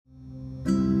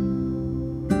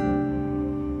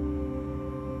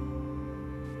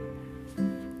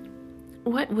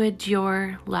What would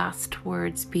your last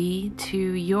words be to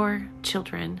your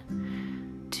children,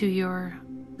 to your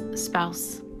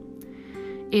spouse?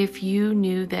 If you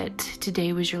knew that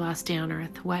today was your last day on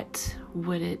earth, what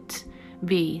would it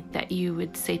be that you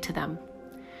would say to them?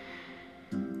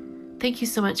 Thank you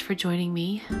so much for joining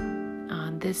me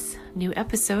on this new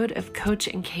episode of Coach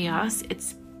in Chaos.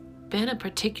 It's been a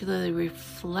particularly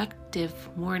reflective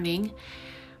morning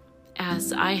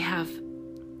as I have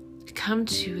come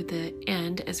to the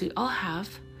end, as we all have,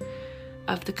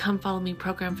 of the Come Follow Me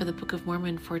program for the Book of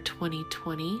Mormon for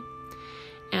 2020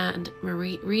 and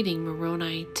reading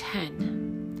Moroni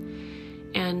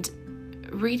 10 and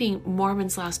reading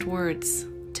Mormon's last words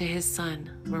to his son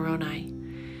Moroni,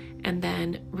 and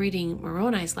then reading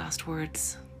Moroni's last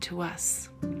words to us.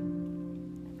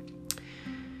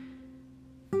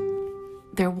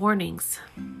 Their warnings,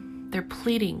 their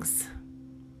pleadings,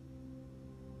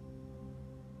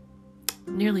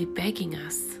 nearly begging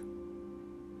us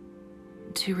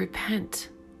to repent,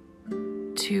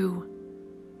 to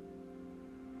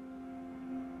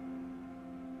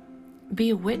be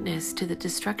a witness to the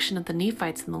destruction of the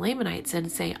Nephites and the Lamanites and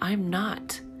say, I'm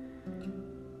not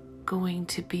going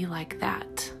to be like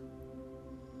that.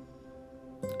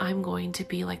 I'm going to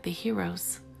be like the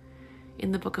heroes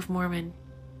in the Book of Mormon.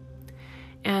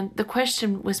 And the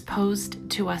question was posed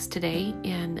to us today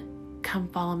in Come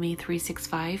Follow Me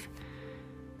 365.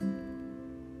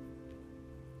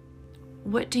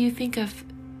 What do you think of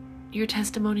your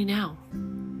testimony now?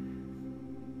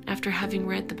 After having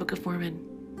read the Book of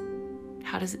Mormon,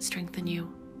 how does it strengthen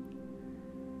you?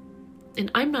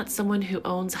 And I'm not someone who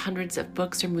owns hundreds of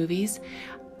books or movies.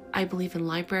 I believe in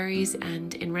libraries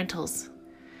and in rentals.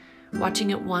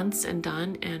 Watching it once and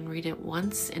done, and read it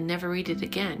once and never read it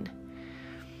again.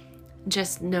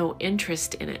 Just no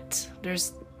interest in it.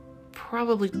 There's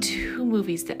probably 2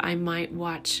 movies that I might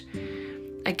watch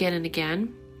again and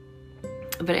again,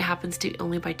 but it happens to be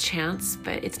only by chance,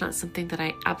 but it's not something that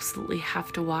I absolutely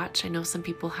have to watch. I know some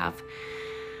people have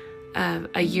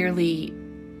a yearly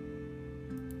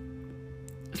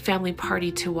family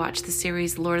party to watch the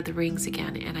series Lord of the Rings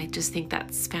again, and I just think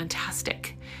that's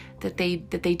fantastic that they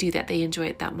do that. They enjoy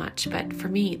it that much. But for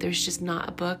me, there's just not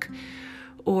a book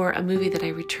or a movie that I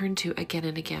return to again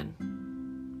and again,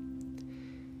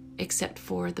 except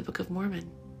for the Book of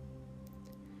Mormon.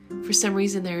 For some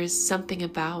reason, there is something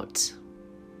about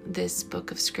this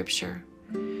book of scripture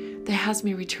that has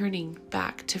me returning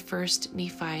back to 1st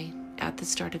Nephi at the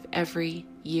start of every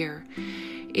year.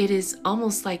 It is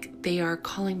almost like they are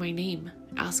calling my name,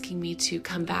 asking me to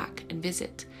come back and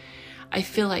visit. I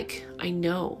feel like I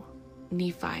know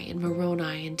Nephi and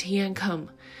Moroni and Teancum,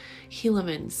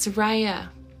 Helaman, Sariah,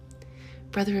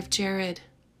 brother of Jared,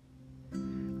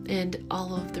 and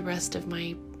all of the rest of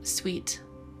my sweet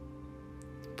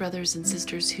brothers and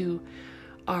sisters who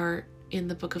are in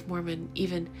the Book of Mormon,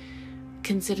 even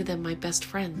consider them my best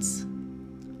friends.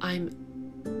 I'm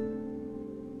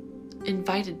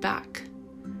invited back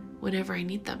whenever I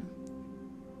need them.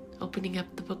 Opening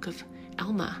up the book of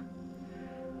Alma,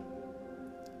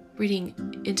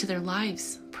 reading into their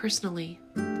lives personally.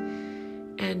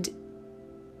 And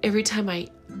every time I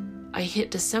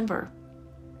hit December,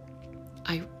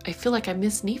 I feel like I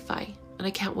miss Nephi, and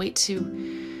I can't wait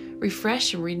to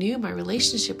refresh and renew my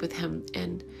relationship with him,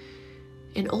 and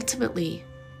ultimately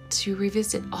to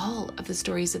revisit all of the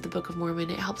stories of the Book of Mormon.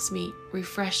 It helps me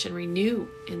refresh and renew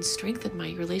and strengthen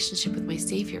my relationship with my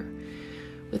Savior,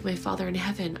 with my Father in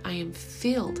heaven. I am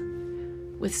filled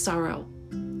with sorrow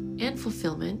and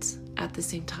fulfillment at the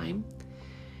same time.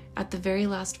 At the very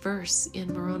last verse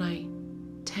in Moroni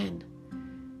 10,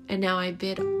 and now I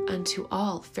bid unto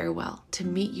all farewell, to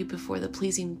meet you before the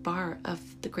pleasing bar of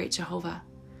the great Jehovah.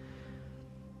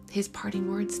 His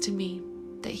parting words to me,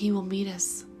 that he will meet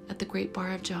us at the great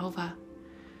bar of Jehovah.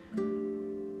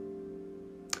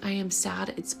 I am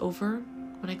sad it's over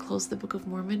when I close the Book of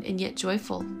Mormon, and yet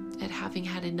joyful at having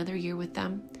had another year with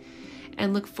them,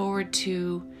 and look forward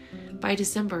to, by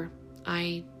December,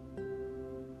 I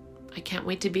can't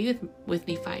wait to be with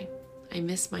Nephi. I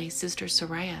miss my sister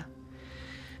Sariah,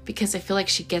 because I feel like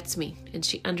she gets me and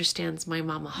she understands my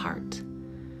mama heart.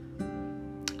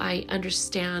 I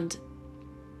understand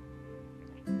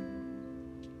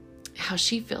how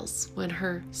she feels when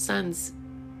her sons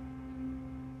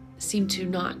seem to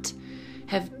not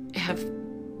have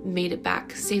made it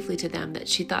back safely to them, that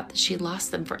she thought that she lost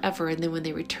them forever, and then when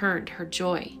they returned, her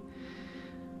joy.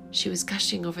 She was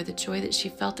gushing over the joy that she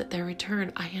felt at their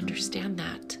return. I understand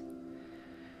that.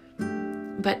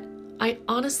 But I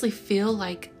honestly feel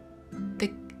like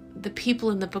the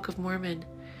people in the Book of Mormon,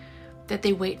 that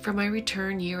they wait for my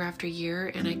return year after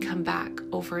year, and I come back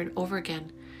over and over again,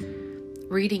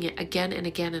 reading it again and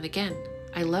again and again.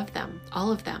 I love them, all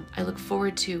of them. I look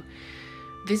forward to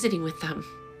visiting with them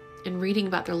and reading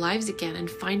about their lives again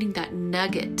and finding that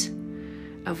nugget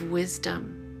of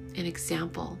wisdom and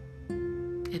example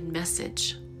and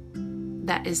message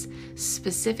that is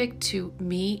specific to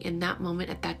me in that moment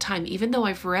at that time. Even though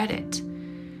I've read it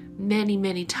many,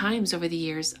 many times over the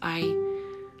years, I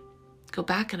go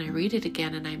back and I read it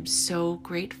again, and I'm so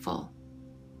grateful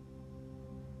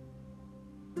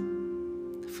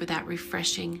for that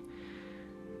refreshing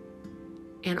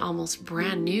and almost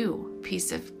brand new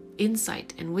piece of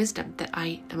insight and wisdom that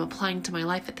I am applying to my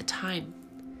life at the time.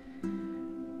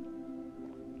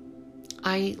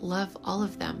 I love all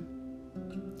of them,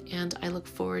 and I look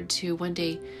forward to one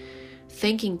day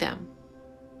thanking them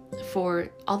for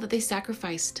all that they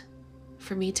sacrificed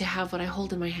for me to have what I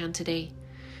hold in my hand today,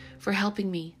 for helping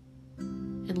me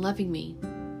and loving me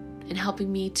and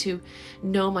helping me to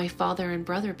know my father and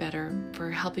brother better, for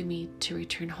helping me to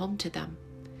return home to them.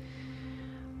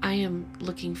 I am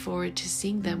looking forward to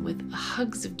seeing them with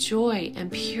hugs of joy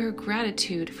and pure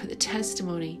gratitude for the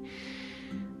testimony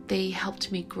they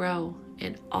helped me grow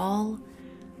and all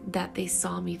that they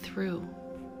saw me through.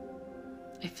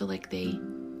 I feel like they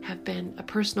have been a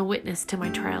personal witness to my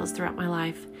trials throughout my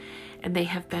life, and they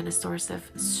have been a source of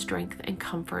strength and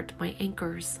comfort, my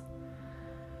anchors.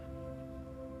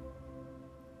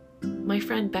 My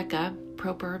friend Becca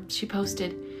Proper, she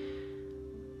posted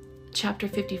chapter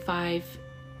 55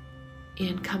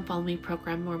 in Come Follow Me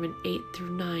program, Mormon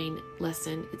 8-9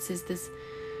 lesson. It says this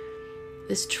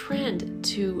trend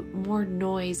to more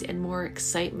noise and more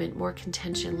excitement, more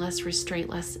contention, less restraint,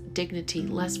 less dignity,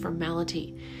 less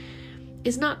formality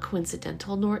is not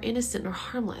coincidental, nor innocent, nor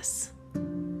harmless.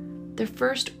 The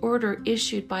first order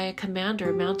issued by a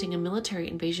commander mounting a military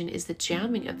invasion is the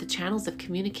jamming of the channels of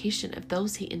communication of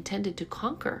those he intended to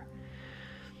conquer.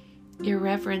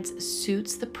 Irreverence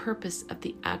suits the purpose of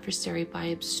the adversary by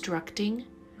obstructing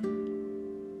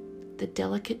the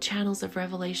delicate channels of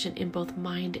revelation in both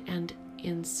mind and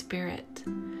in spirit.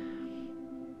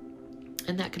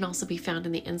 And that can also be found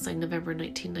in the Ensign, November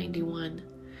 1991.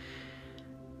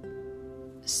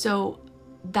 So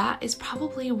that is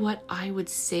probably what I would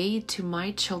say to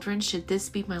my children should this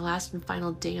be my last and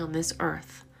final day on this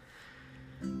earth,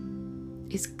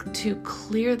 is to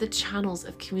clear the channels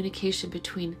of communication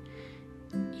between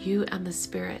you and the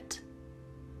Spirit,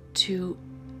 to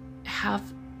have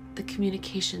the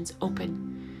communications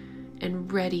open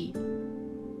and ready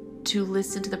to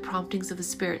listen to the promptings of the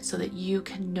Spirit so that you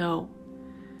can know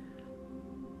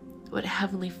what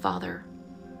Heavenly Father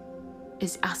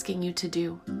is asking you to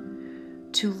do,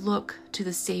 to look to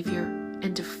the Savior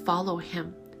and to follow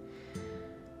Him.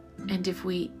 And if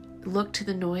we look to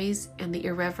the noise and the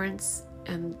irreverence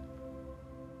and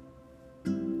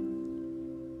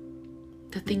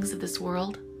the things of this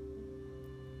world,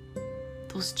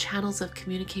 those channels of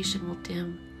communication will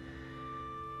dim.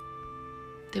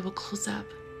 They will close up.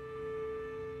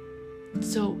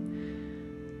 So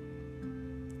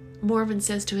Mormon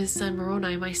says to his son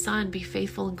Moroni, "My son, be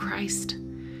faithful in Christ,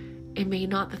 and may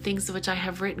not the things of which I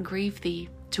have written grieve thee,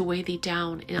 to weigh thee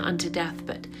down unto death,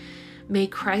 but may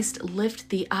Christ lift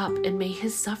thee up, and may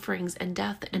his sufferings and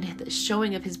death and the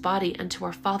showing of his body unto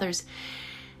our fathers,"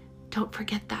 don't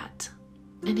forget that,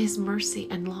 "and his mercy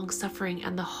and long suffering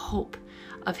and the hope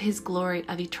of his glory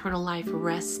of eternal life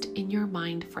rest in your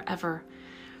mind forever.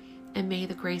 And may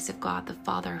the grace of God the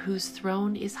Father, whose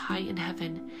throne is high in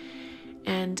heaven,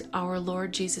 and our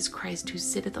Lord Jesus Christ, who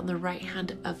sitteth on the right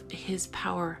hand of his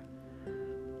power,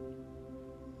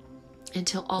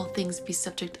 until all things be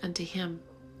subject unto him,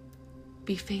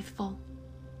 be faithful.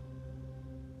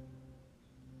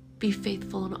 Be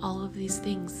faithful in all of these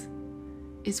things,"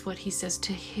 is what he says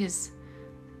to his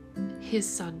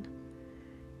son.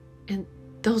 And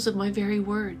those are my very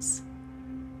words.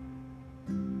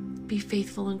 Be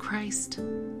faithful in Christ.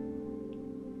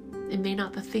 And may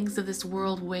not the things of this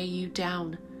world weigh you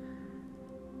down.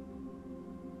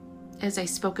 As I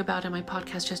spoke about in my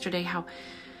podcast yesterday, how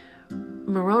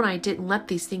Moroni didn't let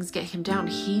these things get him down.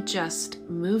 He just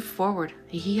moved forward.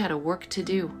 He had a work to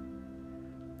do.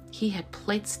 He had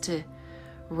plates to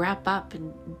wrap up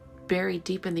and bury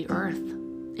deep in the earth,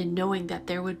 and knowing that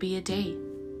there would be a day,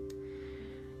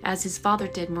 as his father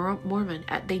did, Mormon,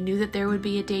 they knew that there would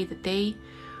be a day that they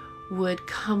would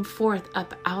come forth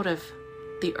up out of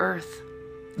the earth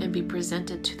and be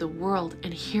presented to the world.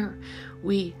 And here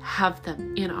we have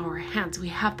them in our hands. We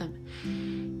have them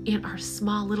in our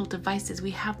small little devices.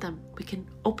 We have them. We can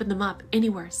open them up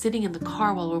anywhere, sitting in the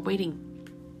car while we're waiting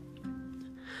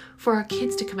for our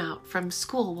kids to come out from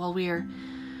school while we're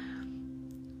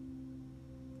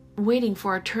waiting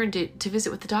for our turn to visit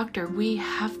with the doctor. We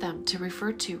have them to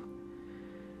refer to.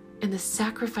 And the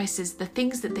sacrifices, the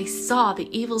things that they saw, the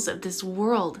evils of this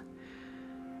world,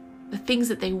 the things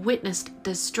that they witnessed,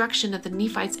 destruction of the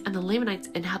Nephites and the Lamanites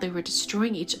and how they were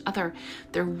destroying each other,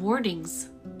 their warnings,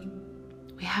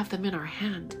 we have them in our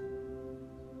hand.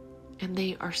 And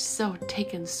they are so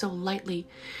taken so lightly.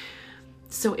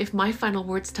 So if my final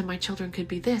words to my children could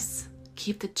be this: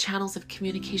 keep the channels of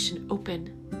communication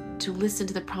open to listen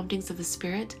to the promptings of the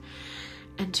Spirit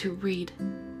and to read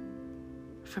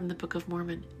from the Book of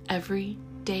Mormon every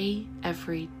day,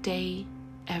 every day,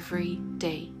 every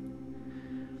day.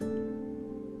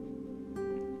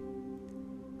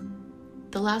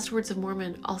 The last words of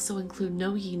Mormon also include,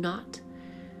 know ye not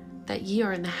that ye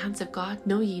are in the hands of God?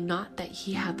 Know ye not that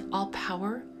he hath all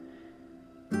power?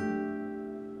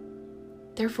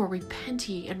 Therefore repent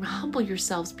ye and humble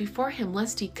yourselves before him,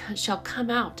 lest he shall come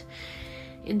out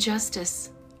in justice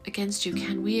against you.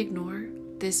 Can we ignore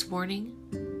this warning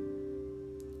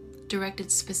directed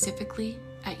specifically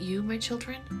at you, my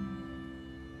children?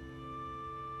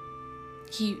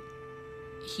 He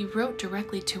wrote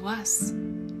directly to us.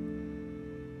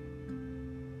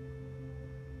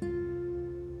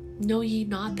 Know ye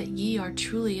not that ye are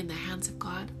truly in the hands of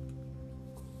God?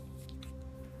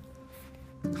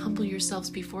 Humble yourselves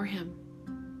before him.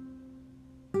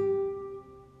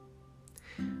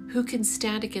 Who can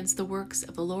stand against the works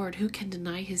of the Lord? Who can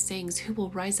deny his sayings? Who will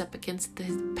rise up against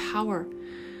the power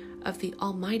of the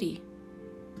Almighty?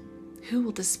 Who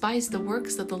will despise the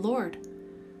works of the Lord?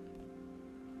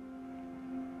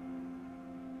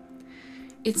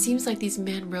 It seems like these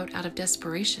men wrote out of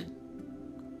desperation.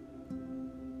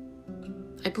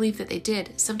 I believe that they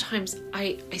did. Sometimes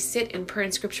I sit in prayer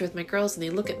and scripture with my girls and they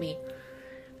look at me.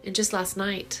 And just last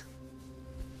night,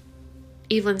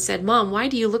 Evelyn said, Mom, why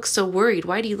do you look so worried?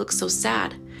 Why do you look so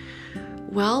sad?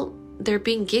 Well, they're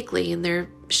being giggly and they're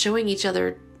showing each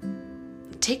other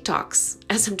TikToks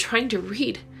as I'm trying to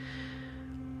read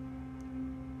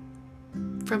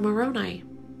from Moroni.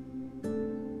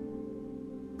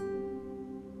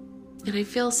 And I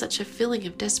feel such a feeling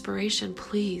of desperation.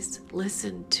 Please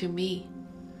listen to me.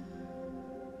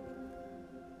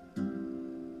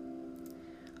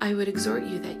 I would exhort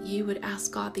you that ye would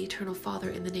ask God the Eternal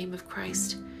Father in the name of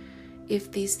Christ,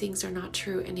 if these things are not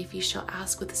true, and if ye shall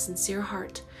ask with a sincere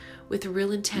heart, with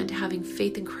real intent, having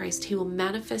faith in Christ, he will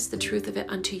manifest the truth of it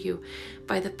unto you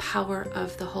by the power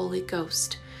of the Holy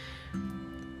Ghost.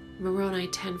 Moroni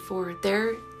 10:4.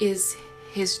 There is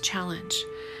his challenge.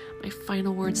 My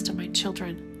final words to my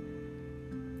children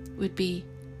would be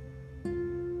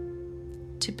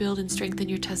to build and strengthen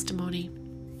your testimony.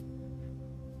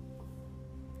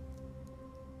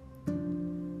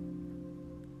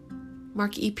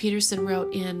 Mark E. Peterson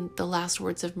wrote in The Last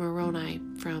Words of Moroni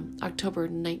from October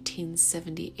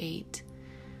 1978.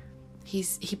 He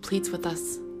pleads with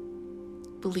us.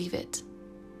 Believe it,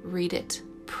 read it,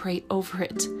 pray over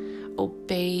it,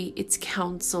 obey its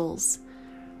counsels.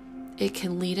 It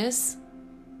can lead us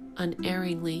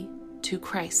unerringly to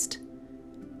Christ.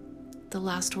 The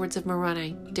last words of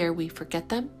Moroni, dare we forget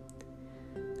them?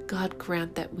 God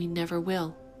grant that we never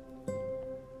will.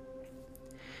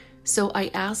 So I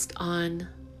asked on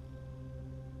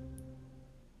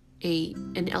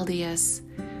an LDS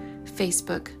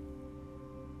Facebook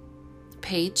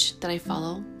page that I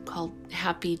follow called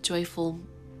Happy Joyful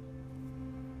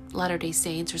Latter-day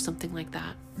Saints or something like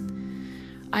that.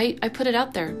 I put it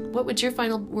out there. What would your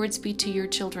final words be to your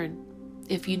children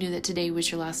if you knew that today was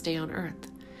your last day on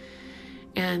earth?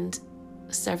 And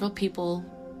several people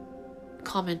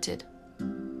commented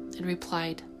and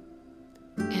replied.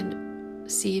 And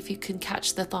see if you can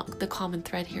catch the common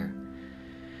thread here.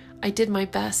 I did my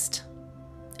best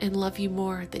and love you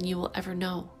more than you will ever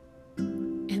know.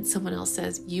 And someone else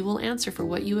says, you will answer for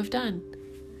what you have done.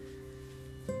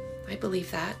 I believe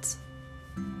that.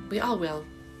 We all will.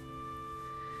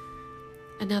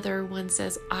 Another one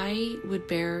says, I would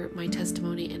bear my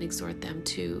testimony and exhort them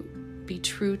to be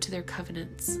true to their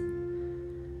covenants.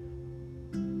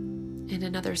 And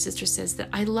another sister says that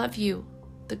I love you.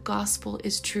 The gospel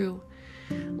is true.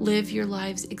 Live your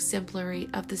lives exemplary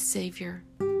of the Savior.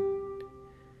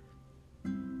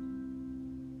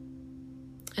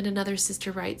 And another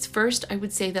sister writes, first, I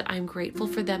would say that I'm grateful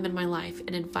for them in my life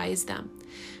and advise them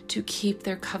to keep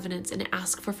their covenants and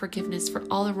ask for forgiveness for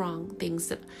all the wrong things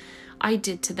that I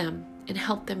did to them and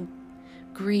help them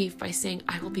grieve by saying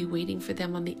I will be waiting for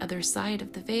them on the other side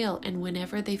of the veil. And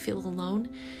whenever they feel alone,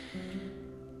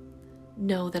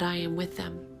 know that I am with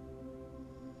them.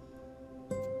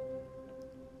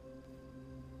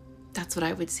 That's what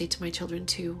I would say to my children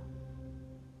too.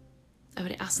 I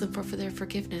would ask them for their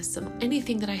forgiveness of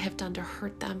anything that I have done to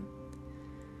hurt them.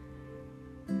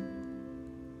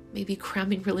 Maybe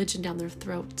cramming religion down their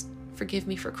throat. Forgive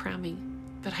me for cramming,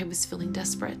 but I was feeling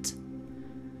desperate.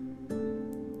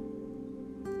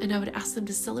 And I would ask them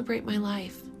to celebrate my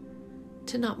life,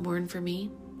 to not mourn for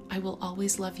me. I will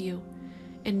always love you,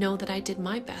 and know that I did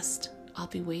my best. I'll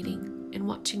be waiting and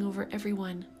watching over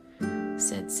everyone,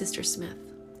 said Sister Smith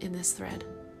in this thread.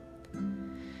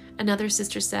 Another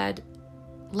sister said,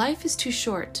 life is too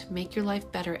short. Make your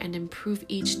life better and improve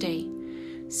each day.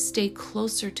 Stay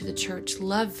closer to the church.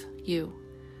 Love you.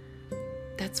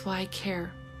 That's why I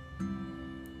care.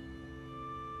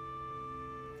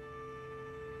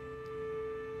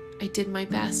 I did my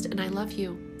best and I love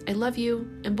you. I love you,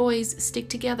 and boys, stick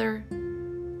together,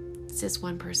 says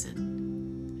one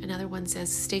person. Another one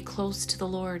says, stay close to the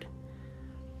Lord.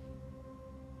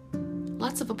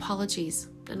 Lots of apologies.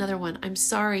 Another one, I'm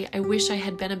sorry. I wish I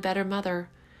had been a better mother.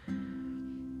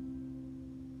 And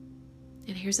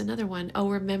here's another one. Oh,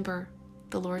 remember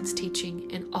the Lord's teaching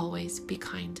and always be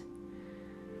kind.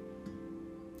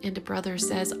 And a brother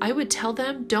says, I would tell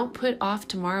them, don't put off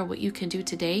tomorrow what you can do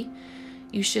today.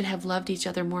 You should have loved each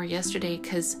other more yesterday,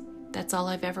 because that's all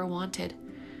I've ever wanted.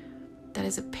 That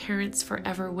is a parent's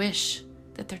forever wish,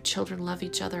 that their children love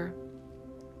each other.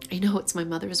 I know it's my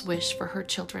mother's wish for her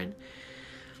children,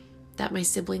 that my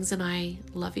siblings and I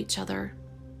love each other.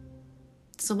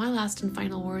 So my last and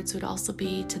final words would also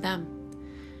be to them,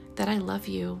 that I love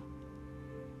you,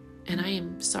 and I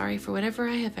am sorry for whatever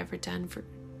I have ever done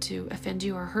to offend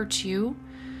you or hurt you,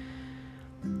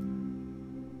 and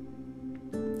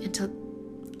to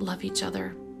love each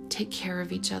other, take care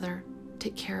of each other,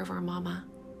 take care of our mama.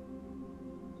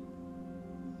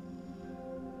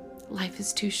 Life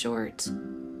is too short.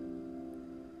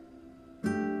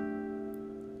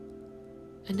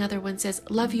 Another one says,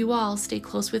 love you all, stay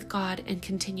close with God, and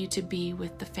continue to be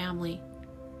with the family.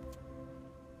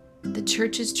 The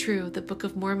church is true, the Book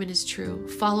of Mormon is true,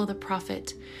 follow the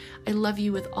prophet. I love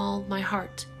you with all my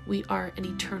heart. We are an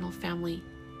eternal family.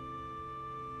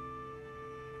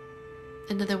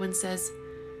 Another one says,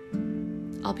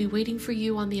 I'll be waiting for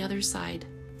you on the other side.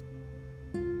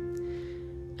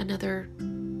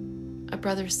 A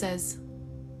brother says,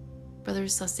 Brother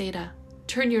Sauceda,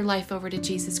 turn your life over to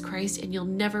Jesus Christ and you'll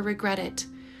never regret it.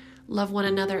 Love one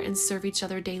another and serve each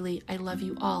other daily. I love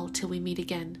you all till we meet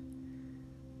again.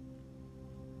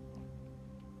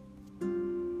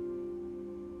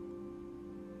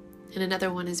 And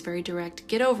another one is very direct.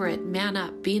 Get over it, man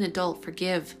up, be an adult,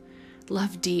 forgive,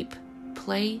 love deep.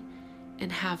 Play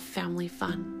and have family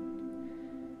fun.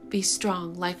 Be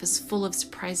strong. Life is full of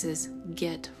surprises.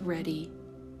 Get ready.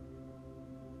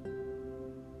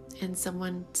 And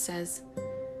someone says,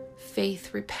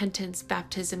 faith, repentance,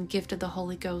 baptism, gift of the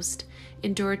Holy Ghost.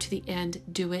 Endure to the end.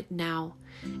 Do it now.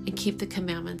 And keep the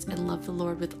commandments and love the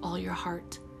Lord with all your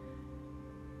heart.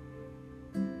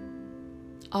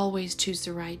 Always choose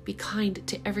the right. Be kind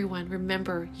to everyone.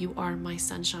 Remember, you are my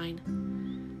sunshine.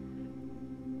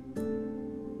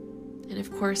 And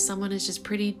of course, someone is just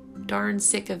pretty darn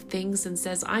sick of things and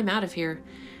says, I'm out of here.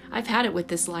 I've had it with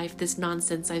this life, this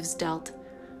nonsense I've dealt.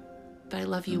 But I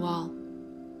love you all.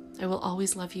 I will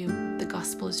always love you. The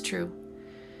gospel is true.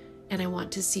 And I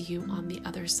want to see you on the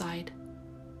other side.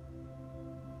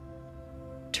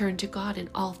 Turn to God in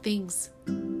all things.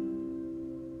 And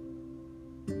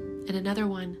another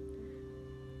one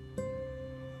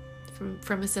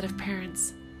from a set of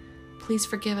parents. Please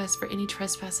forgive us for any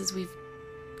trespasses we've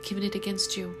given it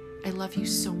against you. I love you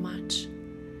so much.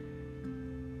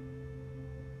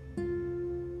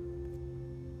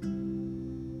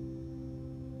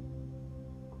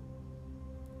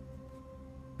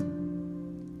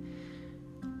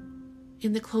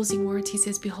 In the closing words, he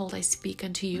says, behold, I speak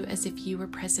unto you as if ye were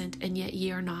present, and yet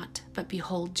ye are not. But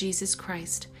behold, Jesus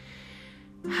Christ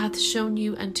hath shown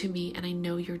you unto me, and I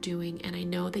know your doing, and I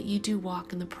know that ye do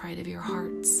walk in the pride of your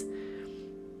hearts.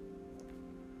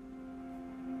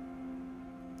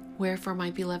 Wherefore,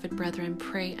 my beloved brethren,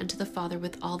 pray unto the Father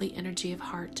with all the energy of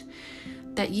heart,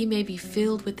 that ye may be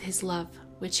filled with his love,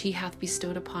 which he hath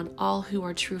bestowed upon all who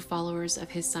are true followers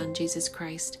of his Son, Jesus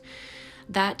Christ,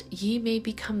 that ye may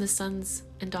become the sons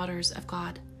and daughters of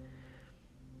God,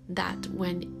 that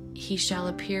when he shall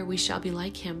appear, we shall be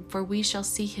like him, for we shall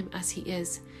see him as he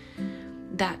is,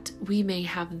 that we may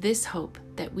have this hope,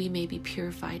 that we may be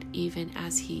purified even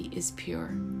as he is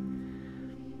pure.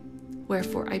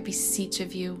 Wherefore, I beseech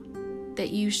of you,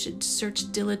 that you should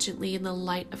search diligently in the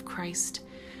light of Christ,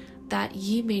 that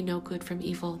ye may know good from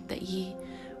evil, that ye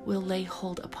will lay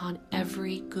hold upon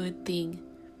every good thing,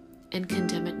 and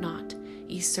condemn it not.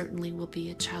 Ye certainly will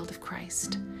be a child of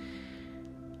Christ.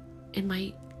 And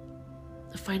my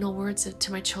final words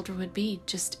to my children would be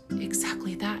just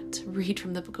exactly that. Read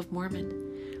from the Book of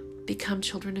Mormon. Become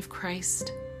children of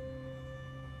Christ.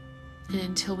 And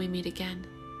until we meet again,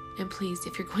 and please,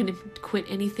 if you're going to quit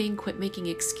anything, quit making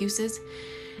excuses,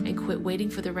 and quit waiting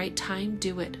for the right time,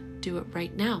 do it. Do it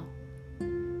right now.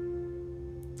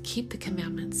 Keep the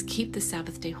commandments. Keep the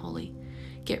Sabbath day holy.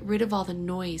 Get rid of all the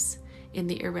noise in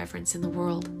the irreverence in the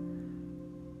world.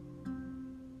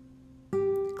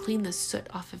 Clean the soot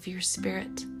off of your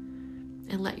spirit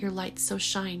and let your light so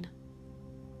shine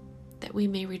that we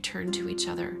may return to each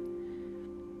other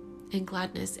in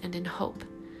gladness and in hope,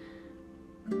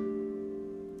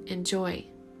 in joy,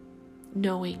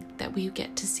 knowing that we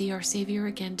get to see our Savior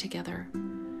again together.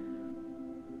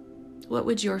 What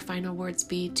would your final words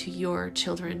be to your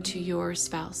children, to your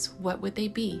spouse? What would they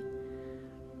be?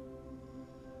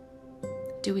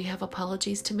 Do we have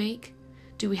apologies to make?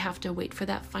 Do we have to wait for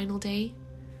that final day?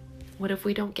 What if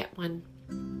we don't get one?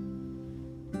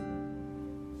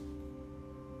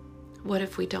 What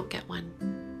if we don't get one?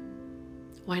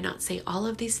 Why not say all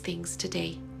of these things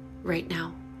today, right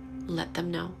now? Let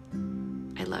them know.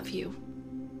 I love you.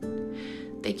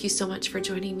 Thank you so much for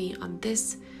joining me on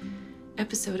this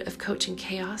episode of Coach in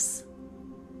Chaos.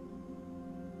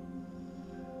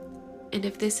 And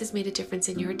if this has made a difference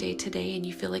in your day today and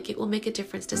you feel like it will make a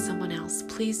difference to someone else,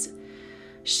 please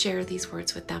share these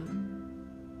words with them,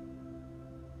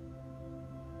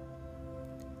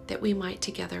 that we might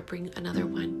together bring another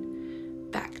one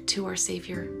back to our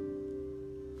Savior.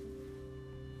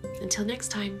 Until next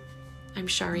time, I'm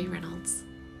Shari Reynolds.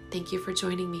 Thank you for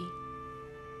joining me.